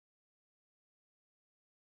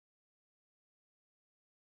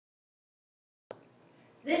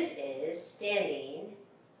This is standing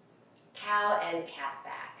cow and cat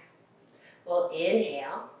back. We'll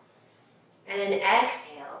inhale and then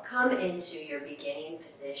exhale, come into your beginning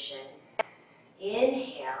position.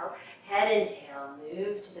 Inhale, head and tail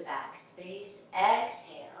move to the back space.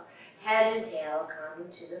 Exhale, head and tail come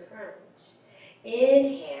to the front.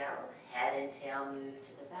 Inhale, head and tail move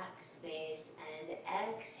to the back space. And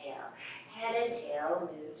exhale, head and tail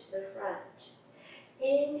move to the front.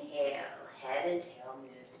 Inhale, head and tail move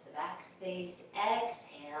to the back space.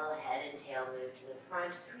 Exhale, head and tail move to the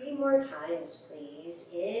front. 3 more times, please.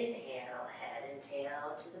 Inhale, head and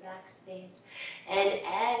tail to the back space. And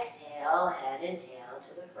exhale, head and tail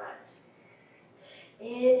to the front.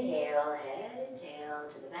 Inhale, head and tail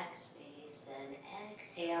to the back space. And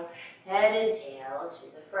exhale, head and tail to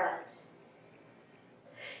the front.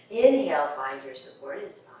 Inhale, find your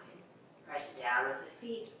supported spine. Press down with the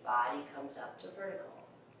feet, body comes up to vertical.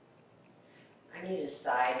 I need a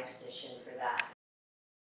side position for that.